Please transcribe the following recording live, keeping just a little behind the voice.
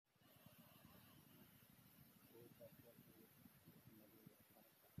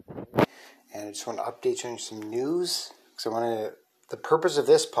and I just want to update you on some news. Because the purpose of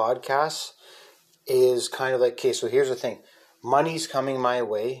this podcast is kind of like, okay, so here's the thing. Money's coming my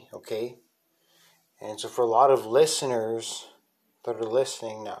way, okay? And so for a lot of listeners that are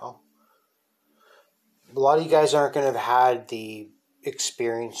listening now, a lot of you guys aren't going to have had the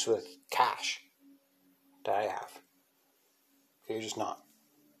experience with cash that I have. Okay, you're just not.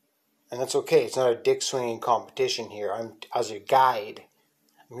 And that's okay. It's not a dick swinging competition here. I'm as a guide.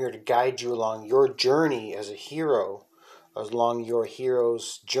 I'm here to guide you along your journey as a hero, along your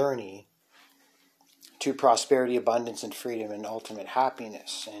hero's journey to prosperity, abundance, and freedom, and ultimate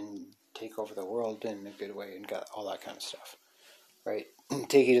happiness, and take over the world in a good way, and got all that kind of stuff, right?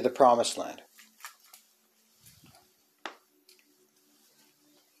 Take you to the promised land.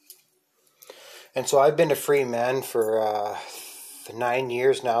 And so I've been a free man for 9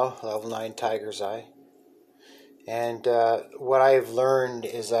 years now, level 9 Tiger's Eye. And what I've learned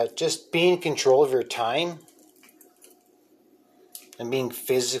is that just being in control of your time and being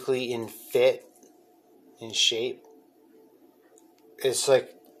physically in shape, it's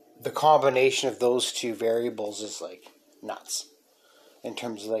like the combination of those two variables is like nuts in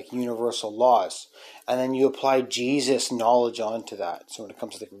terms of like universal laws. And then you apply Jesus knowledge onto that. So when it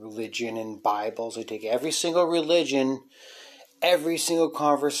comes to like religion and Bibles, I take every single religion, every single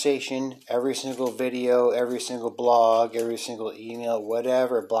conversation, every single video, every single blog, every single email,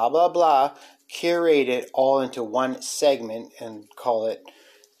 whatever, blah, blah, blah, curate it all into one segment and call it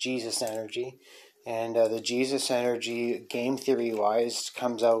Jesus Energy. And the Jesus Energy, game theory-wise,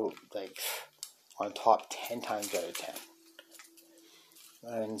 comes out like on top 10 times out of 10.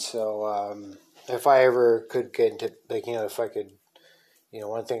 And so if I ever could get into, like, if I could,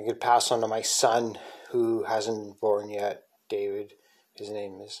 one thing I could pass on to my son who hasn't been born yet, David, his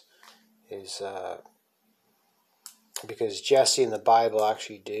name is because Jesse in the Bible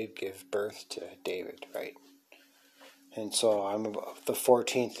actually did give birth to David, right? And so I'm the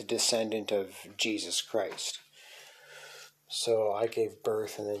 14th descendant of Jesus Christ. So I gave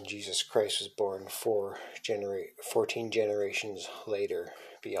birth, and then Jesus Christ was born 14 generations later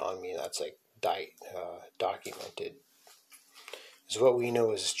beyond me. That's like documented. Is what we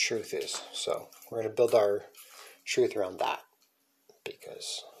know as truth is. So we're going to build our truth around that,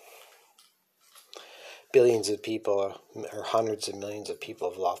 because billions of people or hundreds of millions of people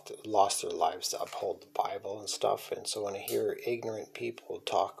have lost their lives to uphold the Bible and stuff. And so when I hear ignorant people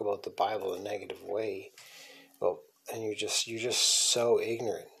talk about the Bible in a negative way, well, and you're just so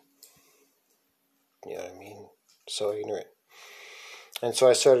ignorant. You know what I mean? So ignorant. And so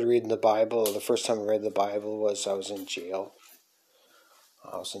I started reading the Bible. The first time I read the Bible was I was in jail.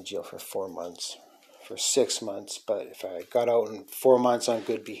 I was in jail for 4 months, for 6 months. But if I got out in 4 months on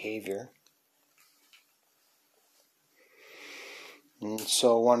good behavior. And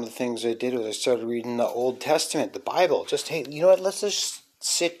so one of the things I did was I started reading the Old Testament, the Bible. Just, hey, you know what? Let's just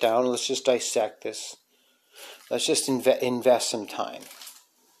sit down. Let's just dissect this. Let's just invest some time.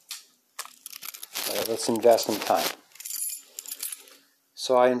 All right, let's invest some time.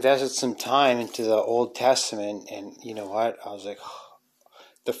 So I invested some time into the Old Testament, and you know what? I was like,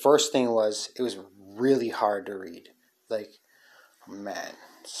 the first thing was, it was really hard to read. Like, man,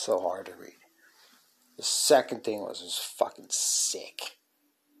 so hard to read. The second thing was, it was fucking sick.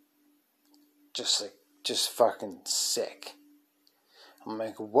 Just fucking sick. I'm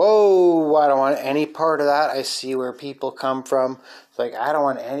like, whoa, I don't want any part of that. I see where people come from. It's like, I don't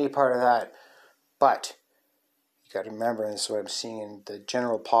want any part of that. But you got to remember, and this is what I'm seeing in the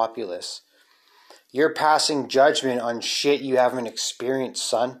general populace, you're passing judgment on shit you haven't experienced,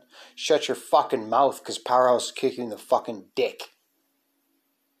 son. Shut your fucking mouth, because Powerhouse will kick you in the fucking dick.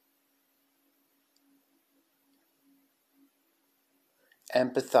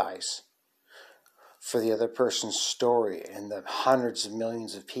 Empathize for the other person's story and the hundreds of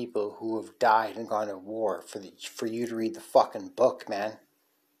millions of people who have died and gone to war for you to read the fucking book, man.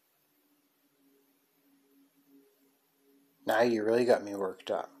 Now you really got me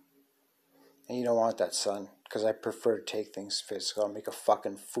worked up. And you don't want that, son, because I prefer to take things physical. I'll make a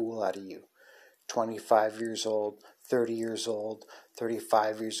fucking fool out of you. 25 years old, 30 years old,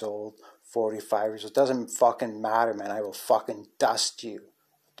 35 years old, 45 years old. It doesn't fucking matter, man. I will fucking dust you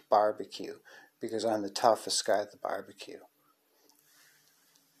at the barbecue, because I'm the toughest guy at the barbecue.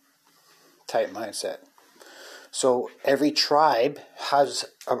 Tight mindset. So every tribe has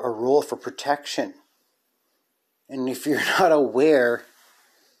a rule for protection. And if you're not aware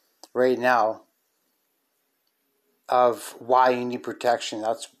right now of why you need protection,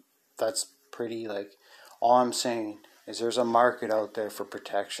 that's pretty, like, all I'm saying is there's a market out there for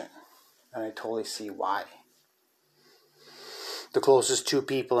protection. And I totally see why. The closest two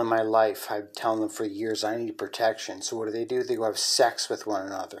people in my life, I've telling them for years I need protection. So what do? They go have sex with one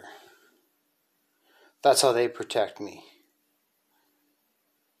another. That's how they protect me.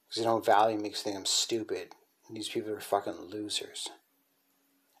 Because they don't value me because they think I'm stupid. And these people are fucking losers.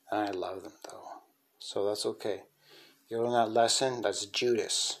 And I love them though. So that's okay. You learn that lesson? That's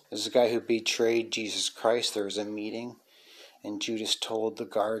Judas. This is a guy who betrayed Jesus Christ. There was a meeting. And Judas told the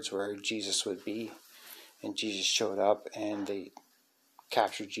guards where Jesus would be. And Jesus showed up and they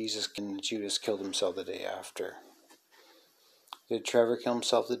captured Jesus. And Judas killed himself the day after. Did Trevor kill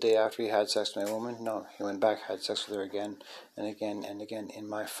himself the day after he had sex with my woman? No, he went back, had sex with her again and again and again in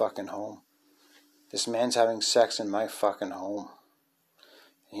my fucking home. This man's having sex in my fucking home.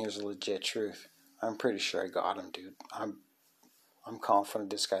 And here's the legit truth. I'm pretty sure I got him, dude. I'm confident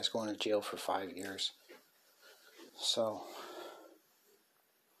this guy's going to jail for 5 years. So,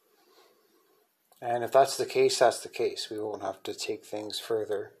 and if that's the case, that's the case. We won't have to take things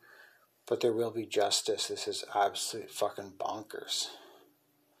further. But there will be justice. This is absolute fucking bonkers.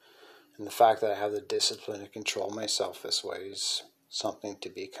 And the fact that I have the discipline to control myself this way is something to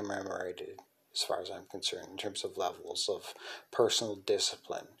be commemorated as far as I'm concerned in terms of levels of personal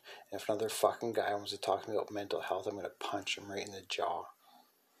discipline. And if another fucking guy wants to talk to me about mental health, I'm going to punch him right in the jaw.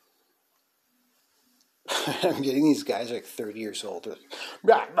 I'm getting these guys like 30 years old. Like,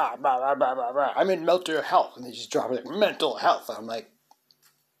 blah, blah, blah, blah, blah, blah. I'm in mental health. And they just drop it like, mental health. I'm like,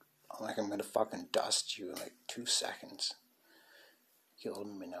 I'm going to fucking dust you in like 2 seconds. You'll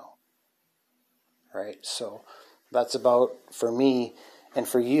let me know. Right? So that's about, for me, and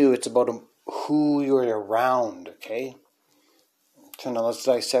for you, it's about who you're around, okay? So now let's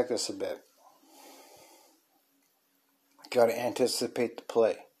dissect this a bit. You got to anticipate the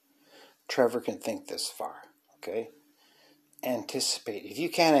play. Trevor can think this far, okay? Anticipate. If you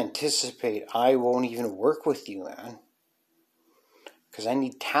can't anticipate, I won't even work with you, man. Because I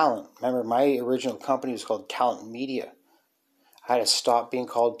need talent. Remember, my original company was called Talent Media. I had to stop being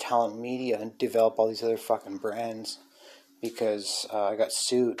called Talent Media and develop all these other fucking brands because I got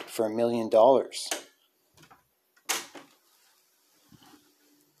sued for $1 million.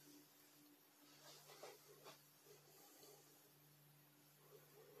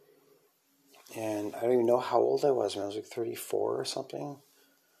 And I don't even know how old I was when I was like 34 or something.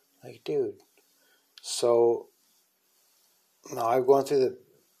 Like, dude. So now I'm going through the,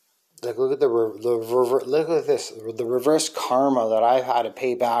 like, look at look at this, the reverse karma that I've had to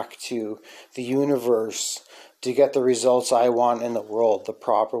pay back to the universe to get the results I want in the world, the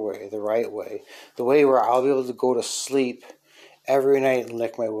proper way, the right way, the way where I'll be able to go to sleep every night and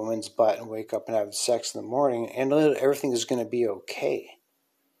lick my woman's butt and wake up and have sex in the morning, and everything is going to be okay.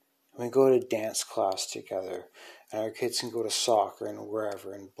 We go to dance class together, and our kids can go to soccer and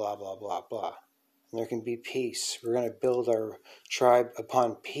wherever, and blah, blah, blah, blah. And there can be peace. We're going to build our tribe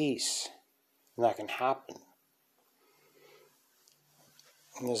upon peace. And that can happen.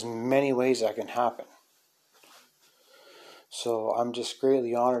 And there's many ways that can happen. So I'm just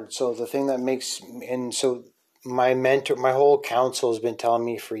greatly honored. So the thing that makes, and so my mentor, my whole council has been telling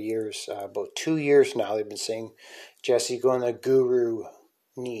me for years, about 2 years now, they've been saying, Jesse, go in the guru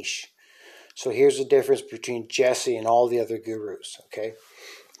niche. So here's the difference between Jesse and all the other gurus, okay?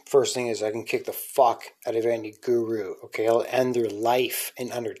 First thing is I can kick the fuck out of any guru, okay? I'll end their life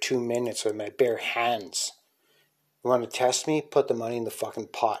in under 2 minutes with my bare hands. You want to test me? Put the money in the fucking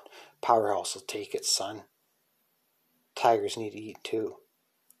pot. Powerhouse will take it, son. Tigers need to eat too.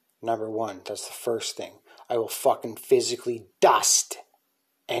 Number one, that's the first thing. I will fucking physically dust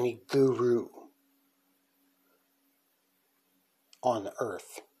any guru on the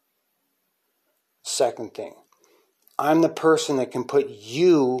earth. Second thing, I'm the person that can put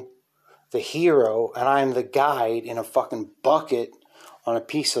you, the hero, and I'm the guide in a fucking bucket on a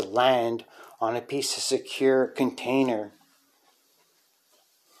piece of land, on a piece of secure container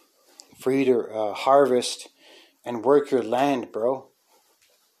for you to harvest and work your land, bro.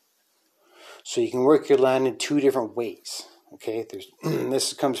 So you can work your land in 2 different ways. Okay,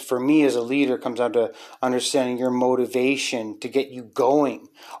 this comes, for me as a leader, comes down to understanding your motivation to get you going.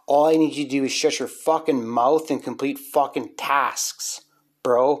 All I need you to do is shut your fucking mouth and complete fucking tasks,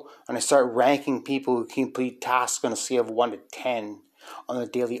 bro. And I start ranking people who complete tasks on a scale of 1 to 10 on the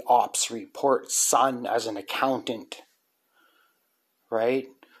daily ops report, son, as an accountant. Right?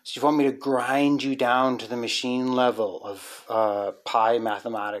 So if you want me to grind you down to the machine level of pi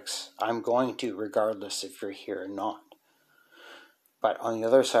mathematics, I'm going to, regardless if you're here or not. But on the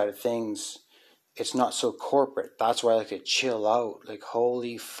other side of things, it's not so corporate. That's why I like to chill out. Like,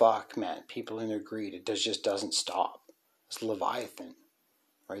 holy fuck, man. People in their greed. It just doesn't stop. It's Leviathan.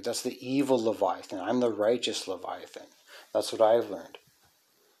 right? That's the evil Leviathan. I'm the righteous Leviathan. That's what I've learned.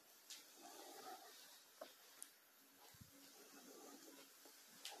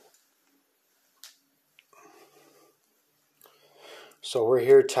 So we're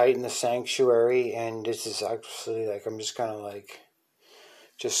here tight in the sanctuary, and this is actually like, I'm just kind of like,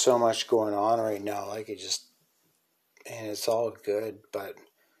 just so much going on right now. Like it just, and it's all good, but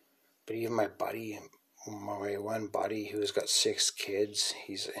even my buddy, my one buddy who's got 6 kids,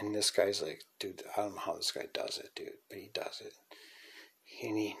 and this guy's like, dude, I don't know how this guy does it, dude, but he does it.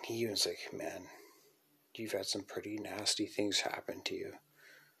 And he was like, man, you've had some pretty nasty things happen to you.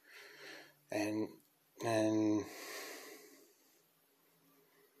 And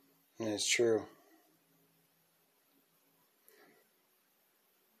it's true.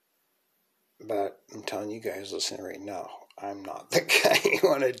 But I'm telling you guys listening right now, I'm not the guy you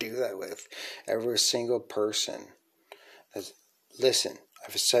want to do that with. Every single person. Listen,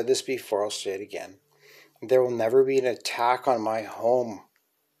 I've said this before, I'll say it again. There will never be an attack on my home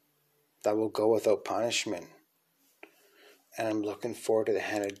that will go without punishment. And I'm looking forward to the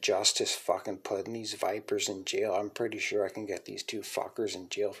hand of justice fucking putting these vipers in jail. I'm pretty sure I can get these 2 fuckers in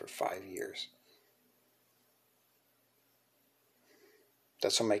jail for 5 years.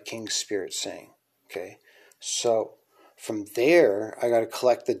 That's what my King Spirit's saying. Okay? So from there, I got to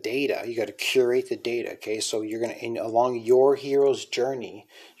collect the data. You got to curate the data. Okay? So you're going to, along your hero's journey,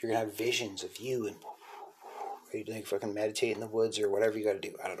 you're going to have visions of you and you like fucking meditate in the woods or whatever you got to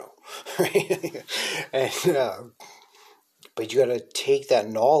do. I don't know. Right? And, but you got to take that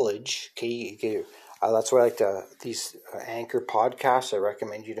knowledge. Okay? That's why I like these anchor podcasts. I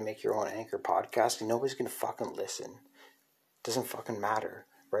recommend you to make your own anchor podcast. And nobody's going to fucking listen. Doesn't fucking matter,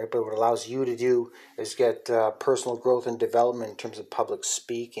 right? But what it allows you to do is get personal growth and development in terms of public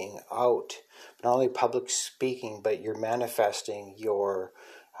speaking out. But not only public speaking, but you're manifesting your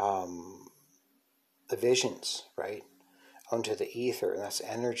the visions, right, onto the ether, and that's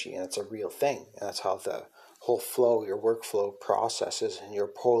energy, and that's a real thing, and that's how the whole flow, your workflow processes, and your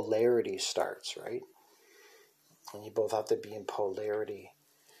polarity starts, right? And you both have to be in polarity,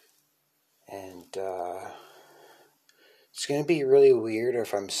 and it's going to be really weird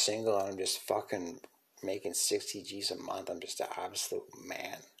if I'm single and I'm just fucking making 60 G's a month. I'm just an absolute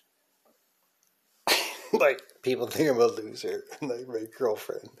man. Like, people think I'm a loser. Like, my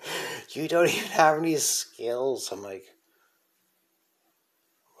girlfriend, you don't even have any skills. I'm like,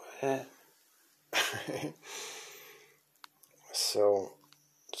 what? So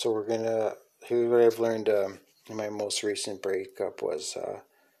we're going to, here's what I've learned in my most recent breakup was,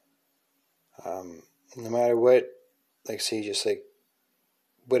 no matter what, like, say, just like,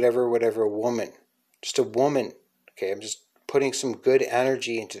 whatever woman, just a woman, okay, I'm just putting some good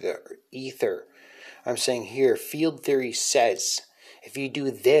energy into the ether. I'm saying here, field theory says, if you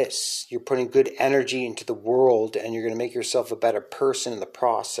do this, you're putting good energy into the world and you're going to make yourself a better person in the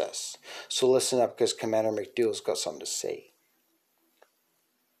process. So listen up, because Commander McDougal's got something to say.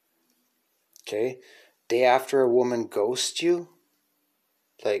 Okay? Day after a woman ghosts you,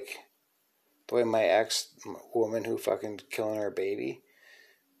 like the way my ex-woman who fucking killing our baby,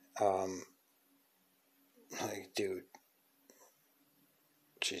 like, dude,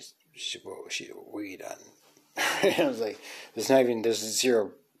 we done. I was like, there's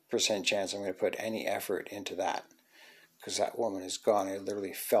 0% chance I'm going to put any effort into that, because that woman is gone. I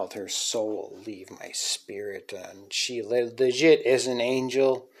literally felt her soul leave my spirit, and she legit is an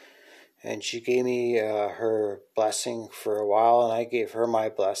angel, and she gave me her blessing for a while, and I gave her my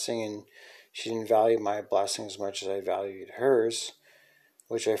blessing, and she didn't value my blessing as much as I valued hers,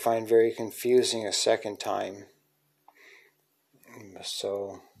 which I find very confusing a second time.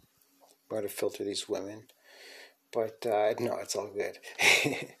 So I'm going to filter these women. But no, it's all good.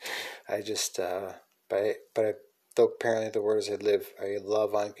 I just, but though apparently the word is I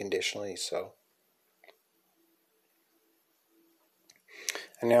love unconditionally, so.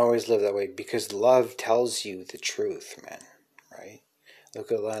 And I always live that way, because love tells you the truth, man, right? Look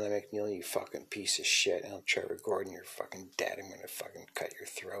at Lana McNeil, you fucking piece of shit. And Trevor Gordon, you're fucking dead. I'm going to fucking cut your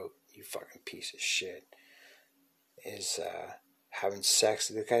throat, you fucking piece of shit. Is having sex.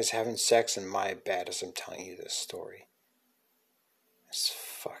 The guy's having sex in my bed as I'm telling you this story. It's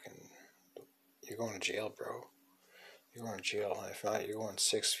fucking... You're going to jail, bro. You're going to jail. And if not, you're going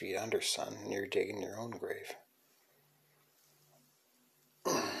 6 feet under, son. And you're digging your own grave.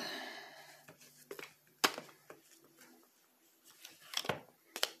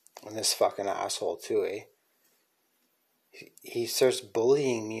 And this fucking asshole, too, eh? He starts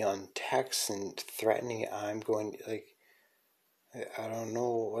bullying me on text and threatening. I'm going, like... I don't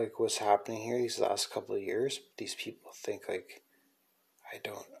know, like, what's happening here these last couple of years. These people think, like,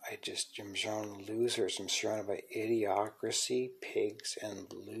 I'm surrounded with losers. I'm surrounded by idiocracy, pigs,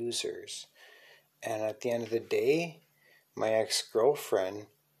 and losers. And at the end of the day, my ex-girlfriend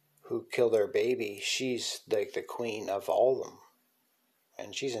who killed our baby, she's like the queen of all of them.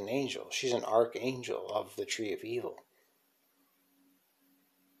 And she's an angel. She's an archangel of the tree of evil.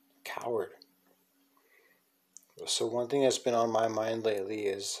 Coward. So one thing that's been on my mind lately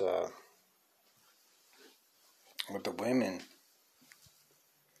is with the women.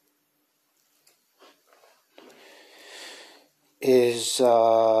 Is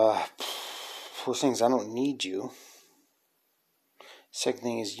first thing is I don't need you. Second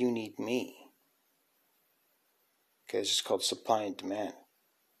thing is you need me. Okay, it's just called supply and demand.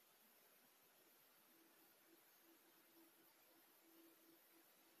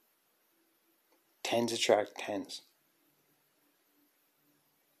 Tens attract tens.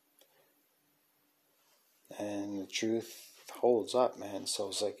 And the truth holds up, man. So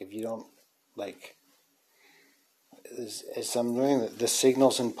it's like if you don't like, as I'm doing the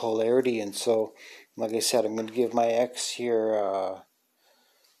signals and polarity, and so like I said, I'm going to give my ex here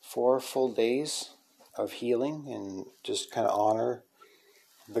 4 full days of healing and just kind of honor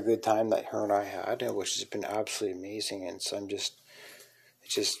the good time that her and I had, which has been absolutely amazing. And so it's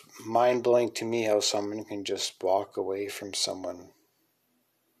just mind blowing to me how someone can just walk away from someone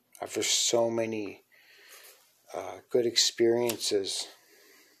after so many good experiences,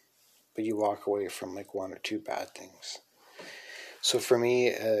 but you walk away from like 1 or 2 bad things. So for me,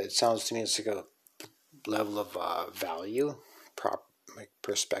 it sounds to me it's like a level of value, like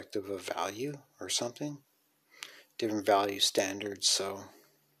perspective of value or something, different value standards. So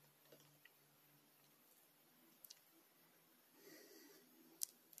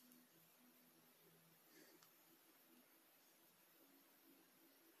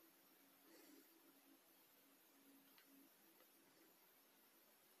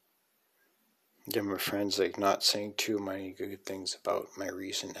yeah, my friends like not saying too many good things about my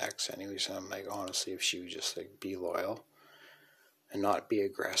recent ex anyways. I'm like, honestly, if she would just like be loyal and not be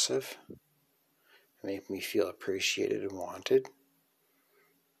aggressive and make me feel appreciated and wanted,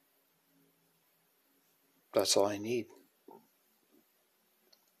 that's all I need.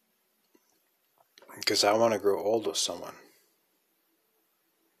 Because I want to grow old with someone.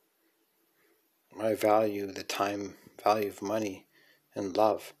 I value the time, value of money, and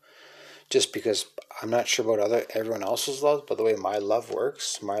love. Just because I'm not sure about everyone else's love, but the way my love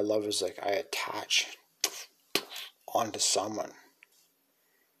works, my love is like I attach onto someone.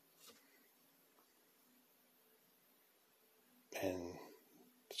 And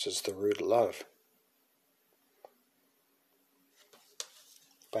it's just the root of love.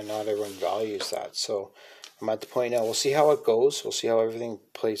 But not everyone values that. So I'm at the point now, we'll see how it goes. We'll see how everything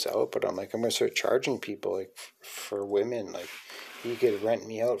plays out. But I'm going to start charging people like for women. Like you could rent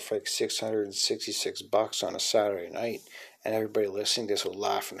me out for like $666 on a Saturday night. And everybody listening to this will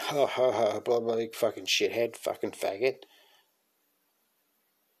laugh and ha ha ha, blah blah, like fucking shithead, fucking faggot.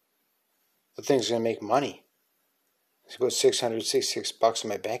 The thing's going to make money. It's about $666 in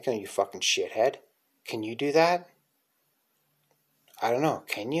my bank account, you fucking shithead. Can you do that? I don't know.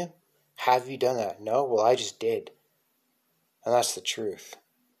 Can you? Have you done that? No? Well, I just did. And that's the truth.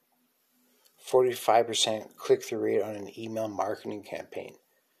 45% click-through rate on an email marketing campaign.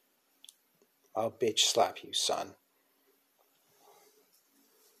 I'll bitch slap you, son.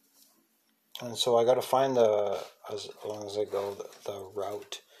 And so I got to find as long as I go, the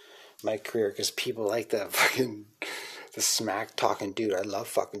route, my career, because people like that fucking the smack talking dude. I love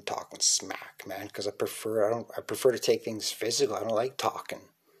fucking talking smack, man, because I prefer to take things physical. I don't like talking.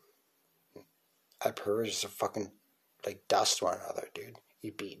 I prefer just to fucking like dust one another, dude.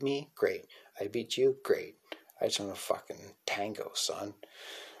 You beat me, great. I beat you, great. I just want to fucking tango, son.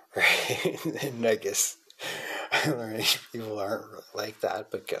 Right? And I guess people aren't like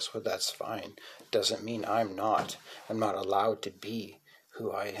that, but guess what? That's fine. Doesn't mean I'm not allowed to be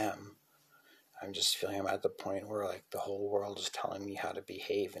who I am. I'm just feeling I'm at the point where like the whole world is telling me how to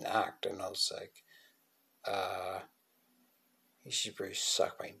behave and act, and I was like, you should really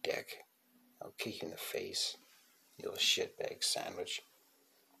suck my dick. I'll kick you in the face, you little shitbag sandwich.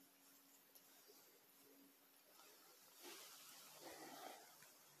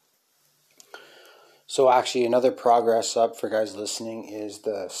 So actually another progress up for guys listening is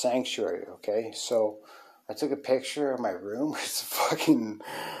the sanctuary, okay? So I took a picture of my room. It's fucking,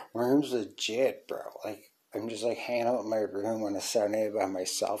 my room's legit, bro. Like, I'm just like hanging out in my room on a Saturday by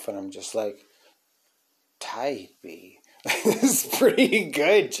myself, and I'm just like, tight, B. It's pretty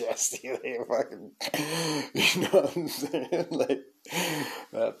good, Jesse. Like, fucking, you know what I'm saying? Like,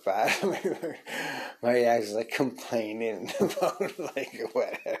 not bad. My ex like complaining about like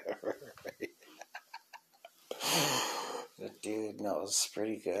whatever. But dude, no, it's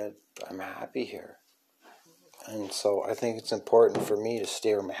pretty good. I'm happy here. And so I think it's important for me to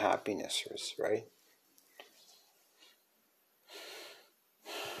stay where my happiness is, right?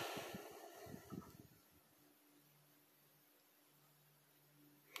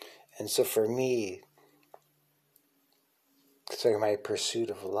 And so for me, it's like my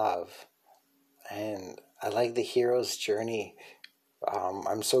pursuit of love. And I like the hero's journey.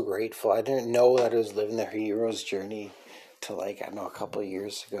 I'm so grateful. I didn't know that I was living the hero's journey till like, I don't know, a couple of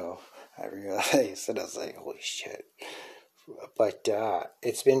years ago. I realized, and I was like, holy shit. But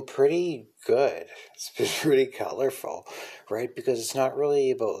it's been pretty good. It's been pretty colorful, right? Because it's not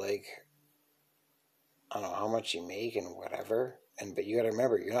really about like, I don't know how much you make and whatever. But you got to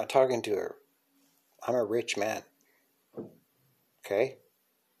remember, you're not talking to her. I'm a rich man. Okay?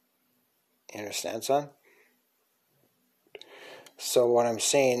 You understand, son? So what I'm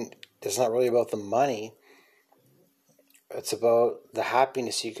saying is not really about the money. It's about the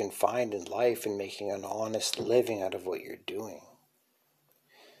happiness you can find in life and making an honest living out of what you're doing.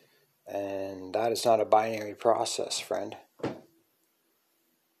 And that is not a binary process, friend. If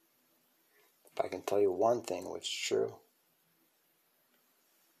I can tell you one thing which is true,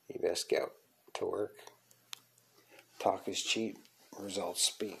 you best get to work. Talk is cheap, results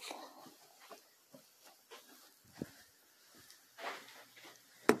speak.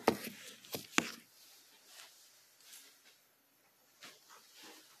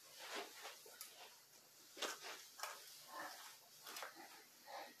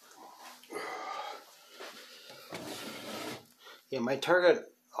 Yeah, my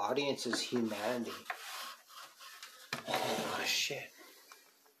target audience is humanity. Oh, shit.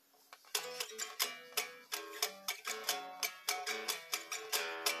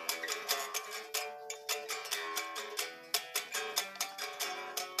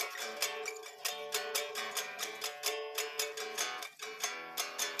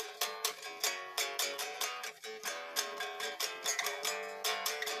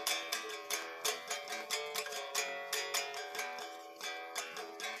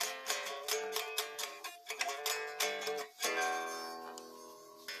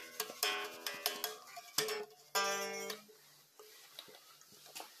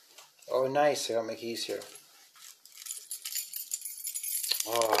 Oh, nice. I got my keys here.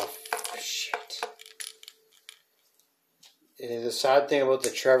 Oh, shit. The sad thing about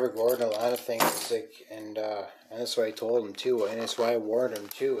the Trevor Gordon Atlanta thing is like, and that's why I told him too, and that's why I warned him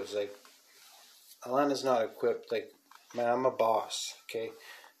too, is like, Atlanta's not equipped. Like, man, I'm a boss, okay?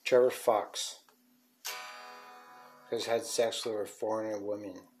 Trevor Fox has had sex with over 400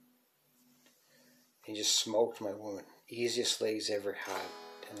 women. He just smoked my woman. Easiest legs ever had.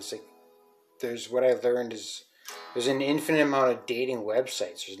 And it's like, what I've learned is there's an infinite amount of dating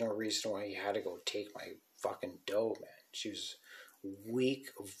websites. There's no reason why he had to go take my fucking dough, man. She was weak,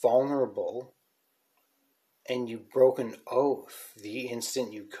 vulnerable, and you broke an oath the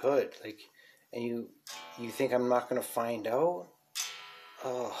instant you could. Like, and you think I'm not gonna find out?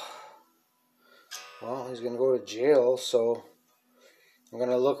 Oh, well, he's gonna go to jail, so I'm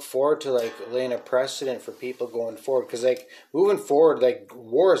gonna look forward to like laying a precedent for people going forward. Because like moving forward, like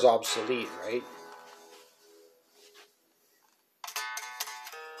war is obsolete, right?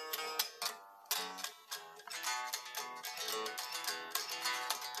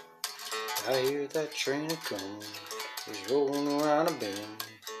 I hear that train a-comin', it's rolling around a bend.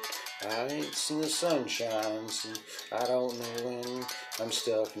 I ain't seen the sunshine since I don't know when. I'm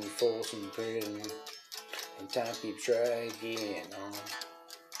stuck in Folsom Prison, and time keeps dragging on.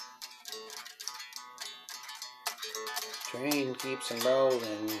 Train keeps on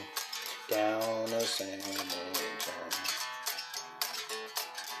rolling down a San Antonio.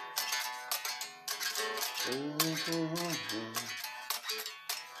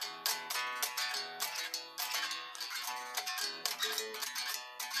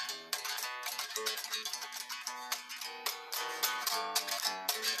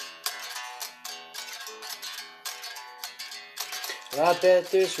 I bet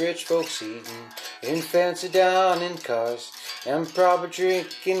there's rich folks eating in fancy dining cars, and probably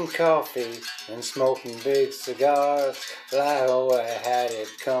drinking coffee and smoking big cigars. Well, I know I had it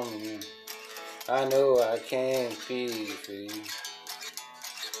coming. I know I can't be free.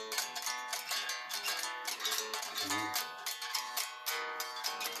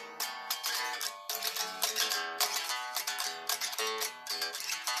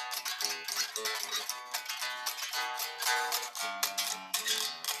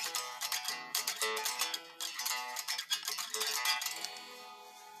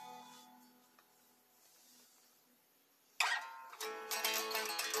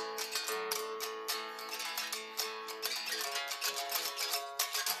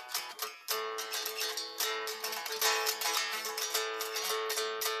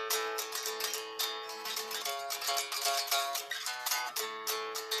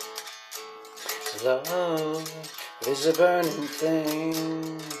 Love is a burning thing,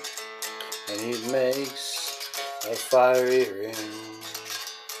 and it makes a fiery ring.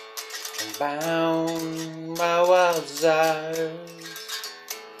 And bound by wild desires,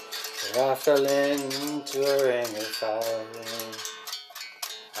 I fell into a ring of fire.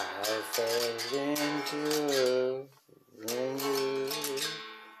 I fell into a ring of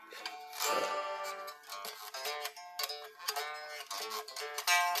fire.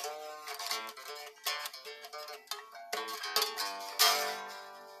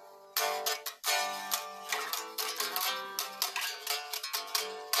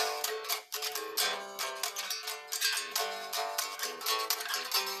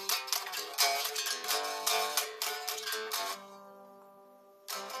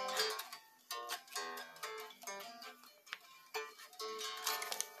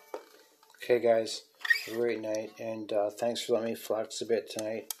 Okay, guys, have a great night, and thanks for letting me flex a bit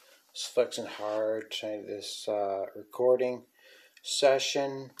tonight. I was flexing hard tonight, this recording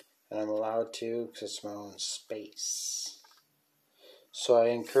session, and I'm allowed to because it's my own space. So I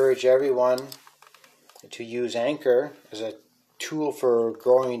encourage everyone to use Anchor as a tool for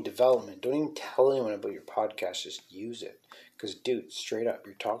growing development. Don't even tell anyone about your podcast, just use it. Because, dude, straight up,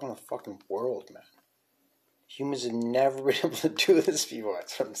 you're talking to the fucking world, man. Humans have never been able to do this before.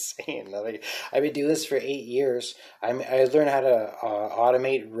 That's what I'm saying. Like, I've been doing this for 8 years. I learned how to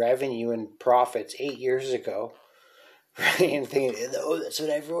automate revenue and profits 8 years ago. Right? And thinking, oh, that's what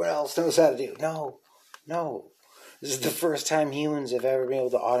everyone else knows how to do. No. This is the first time humans have ever been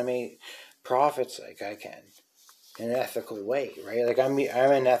able to automate profits like I can in an ethical way, right? Like I'm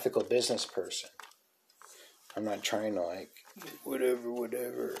an ethical business person. I'm not trying to like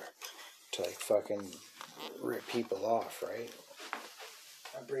whatever to like fucking rip people off, right?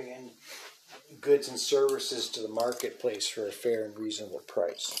 I bring in goods and services to the marketplace for a fair and reasonable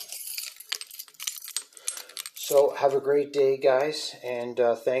price. So have a great day, guys, and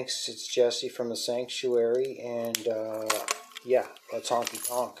thanks. It's Jesse from the Sanctuary, and yeah, let's honky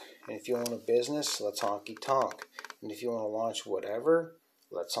tonk. And if you own a business, let's honky tonk. And if you want to launch whatever,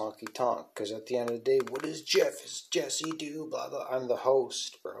 let's honky tonk. Because at the end of the day, what does Jesse do? Blah blah. I'm the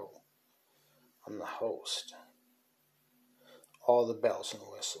host, bro. I'm the host. All the bells and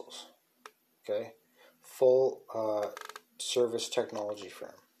whistles. Okay, full service technology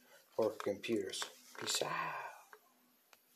firm or computers. Peace out.